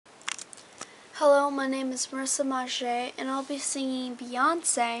Hello, my name is Marissa Maget, and I'll be singing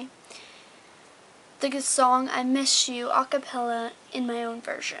Beyonce, the good song I Miss You a cappella in my own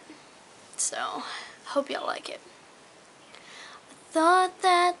version. So, hope y'all like it. I thought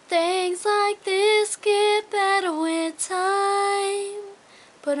that things like this get better with time,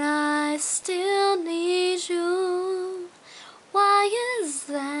 but I still need you. Why is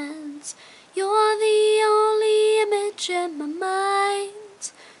that? You're the only image in my mind,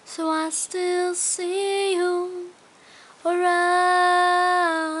 so I still see you around.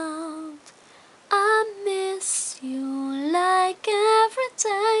 I miss you like every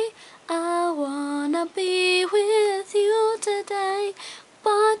day. I wanna be with you today,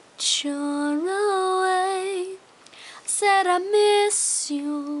 but you're away. I said I miss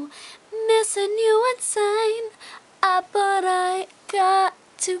you, missing you insane. But I got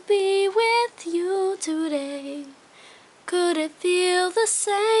to be with you today. Could it feel the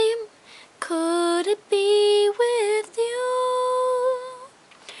same? Could it be with you?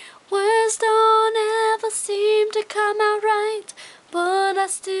 Words don't ever seem to come out right, but I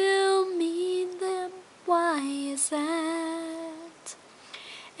still mean them. Why is that?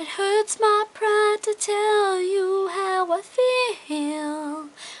 It hurts my pride to tell you how I feel,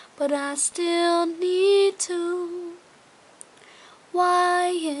 but I still need to.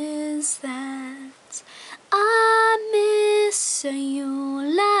 Why is that? I miss you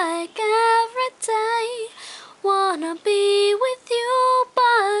like every day. Wanna be with you,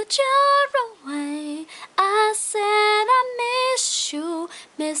 but you're away. I said I miss you,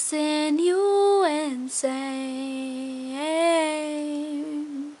 missing you insane.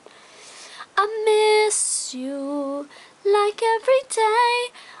 I miss you like every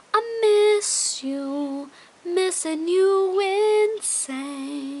day. I miss you, missing you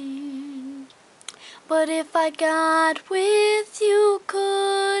insane. But if I got with you,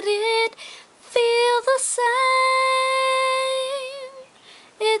 could it feel the same?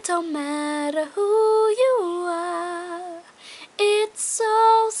 It don't matter who you are.